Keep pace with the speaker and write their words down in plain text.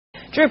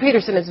Drew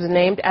Peterson has been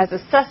named as a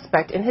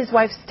suspect in his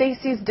wife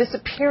STACY's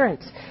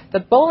disappearance. The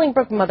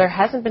Bolingbrook mother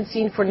hasn't been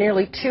seen for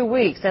nearly 2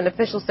 weeks, and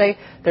officials say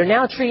they're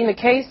now treating the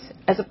case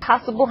as a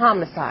possible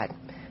homicide.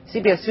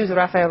 CBS 2's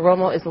Rafael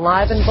Romo is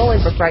live in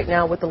Bolingbrook right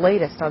now with the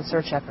latest on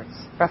search efforts.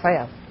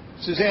 Rafael.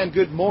 Suzanne,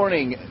 good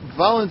morning.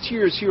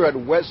 Volunteers here at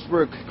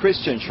Westbrook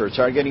Christian Church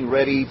are getting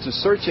ready to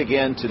search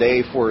again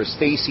today for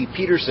STACY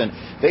Peterson.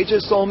 They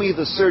just told me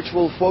the search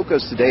will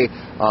focus today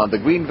on the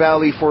Green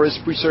Valley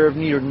Forest Preserve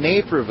near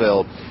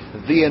Naperville.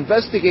 The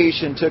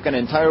investigation took an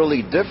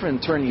entirely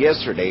different turn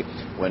yesterday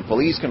when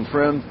police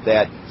confirmed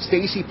that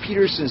STACY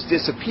Peterson's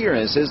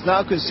disappearance is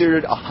now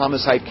considered a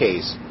homicide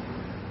case.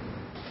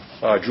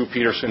 Drew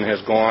Peterson has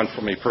gone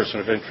from a person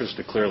of interest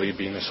to clearly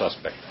being a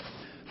suspect.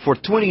 For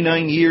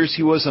 29 years,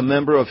 he was a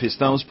member of his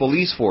town's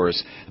police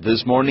force.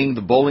 This morning,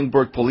 the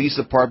Bolingbrook Police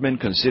Department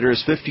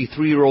considers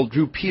 53-year-old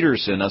Drew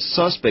Peterson a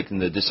suspect in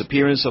the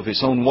disappearance of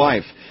his own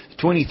wife,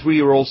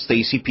 23-year-old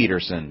STACY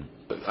Peterson.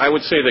 I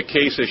would say the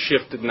case has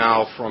shifted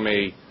now from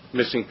a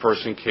missing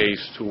person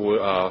case to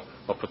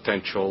a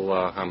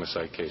potential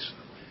homicide case.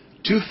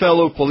 2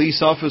 fellow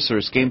police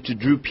officers came to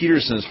Drew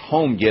Peterson's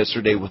home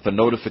yesterday with a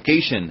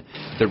notification.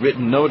 The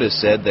written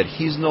notice said that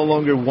he's no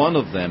longer one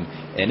of them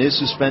and is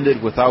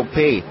suspended without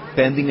pay,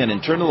 pending an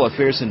internal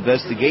affairs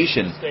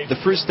investigation, the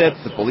first step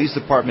the police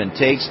department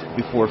takes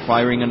before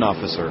firing an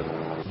officer.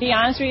 Be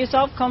honest with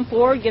yourself, come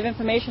forward, give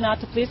information out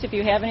to police. If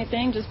you have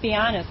anything, just be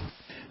honest.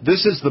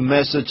 This is the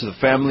message the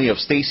family of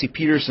STACY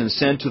Peterson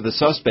sent to the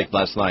suspect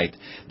last night.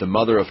 The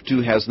mother of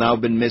 2 has now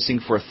been missing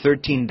for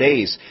 13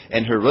 days,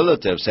 and her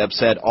relatives have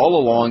said all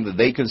along that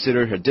they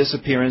consider her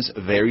disappearance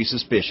very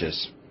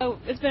suspicious.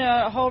 It's been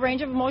a whole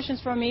range of emotions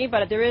for me,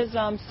 but there is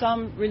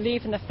some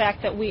relief in the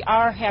fact that we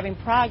are having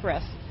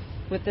progress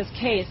with this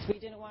case. We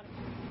didn't want to...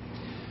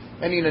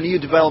 And in a new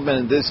development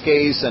in this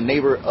case, a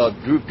neighbor of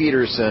Drew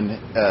Peterson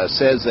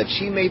says that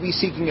she may be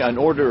seeking an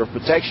order of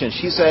protection.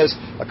 She says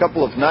a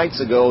couple of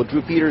nights ago,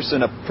 Drew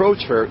Peterson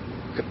approached her,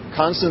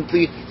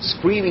 constantly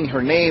screaming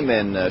her name,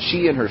 and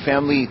she and her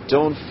family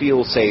don't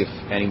feel safe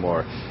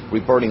anymore.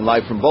 Reporting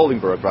live from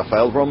Bolingbrook,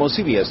 Rafael Romo,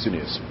 CBS 2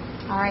 News.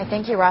 All right,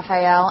 thank you,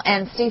 Rafael.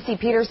 And STACY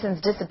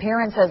Peterson's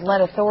disappearance has led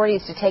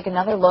authorities to take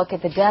another look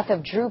at the death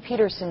of Drew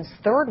Peterson's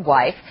third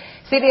wife.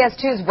 CBS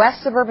 2's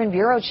West Suburban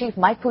Bureau Chief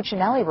Mike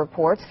Puccinelli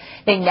reports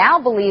they now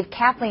believe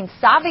Kathleen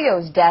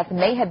Savio's death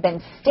may have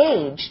been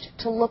staged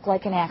to look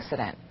like an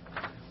accident.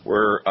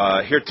 We're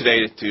here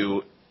today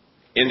to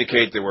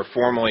indicate that we're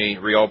formally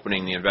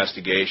reopening the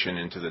investigation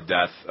into the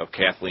death of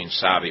Kathleen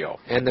Savio.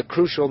 And the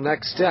crucial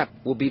next step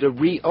will be to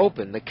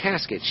reopen the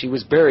casket she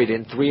was buried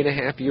in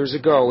 3.5 years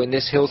ago in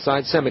this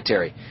hillside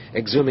cemetery.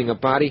 Exhuming a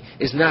body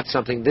is not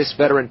something this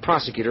veteran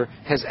prosecutor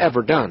has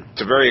ever done.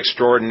 It's a very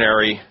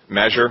extraordinary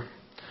measure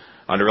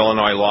under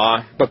Illinois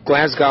law. But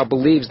Glasgow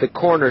believes the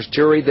coroner's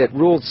jury that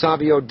ruled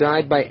Savio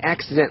died by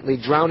accidentally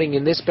drowning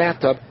in this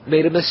bathtub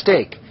made a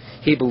mistake.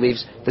 He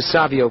believes the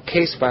Savio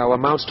case file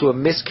amounts to a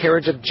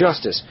miscarriage of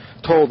justice,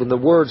 told in the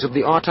words of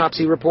the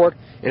autopsy report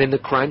and in the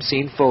crime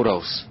scene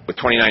photos. With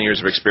 29 years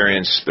of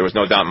experience, there was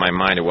no doubt in my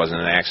mind it wasn't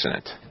an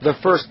accident. The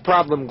first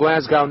problem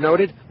Glasgow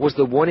noted was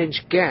the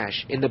 1-inch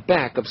gash in the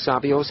back of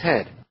Savio's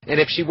head. And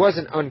if she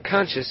wasn't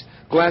unconscious,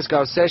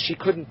 Glasgow says she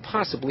couldn't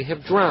possibly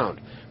have drowned.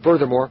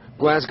 Furthermore,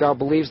 Glasgow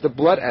believes the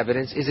blood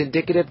evidence is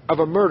indicative of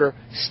a murder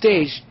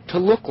staged to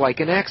look like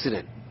an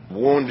accident. The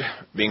wound,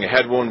 being a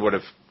head wound, would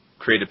have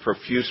created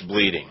profuse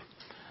bleeding.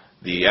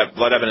 The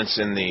blood evidence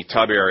in the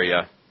tub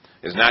area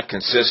is not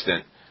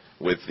consistent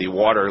with the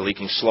water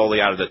leaking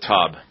slowly out of the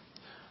tub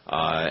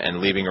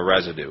and leaving a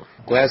residue.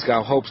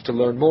 Glasgow hopes to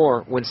learn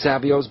more when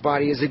Savio's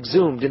body is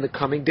exhumed in the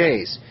coming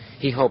days.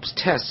 He hopes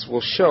tests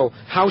will show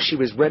how she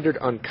was rendered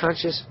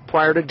unconscious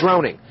prior to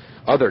drowning.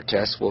 Other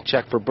tests will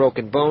check for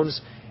broken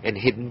bones and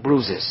hidden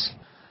bruises.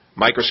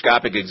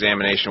 Microscopic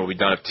examination will be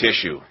done of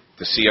tissue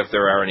to see if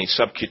there are any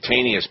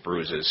subcutaneous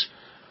bruises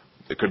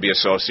that could be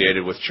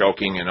associated with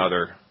choking and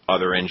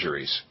other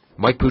injuries.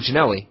 Mike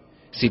Puccinelli,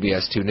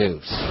 CBS 2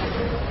 News.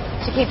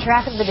 To keep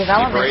track of the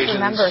developments,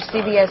 remember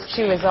CBS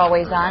 2 is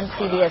always on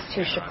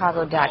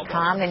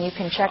CBS2Chicago.com, and you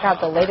can check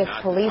out the latest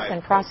police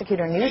and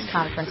prosecutor news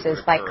conferences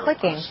by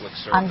clicking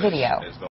on video.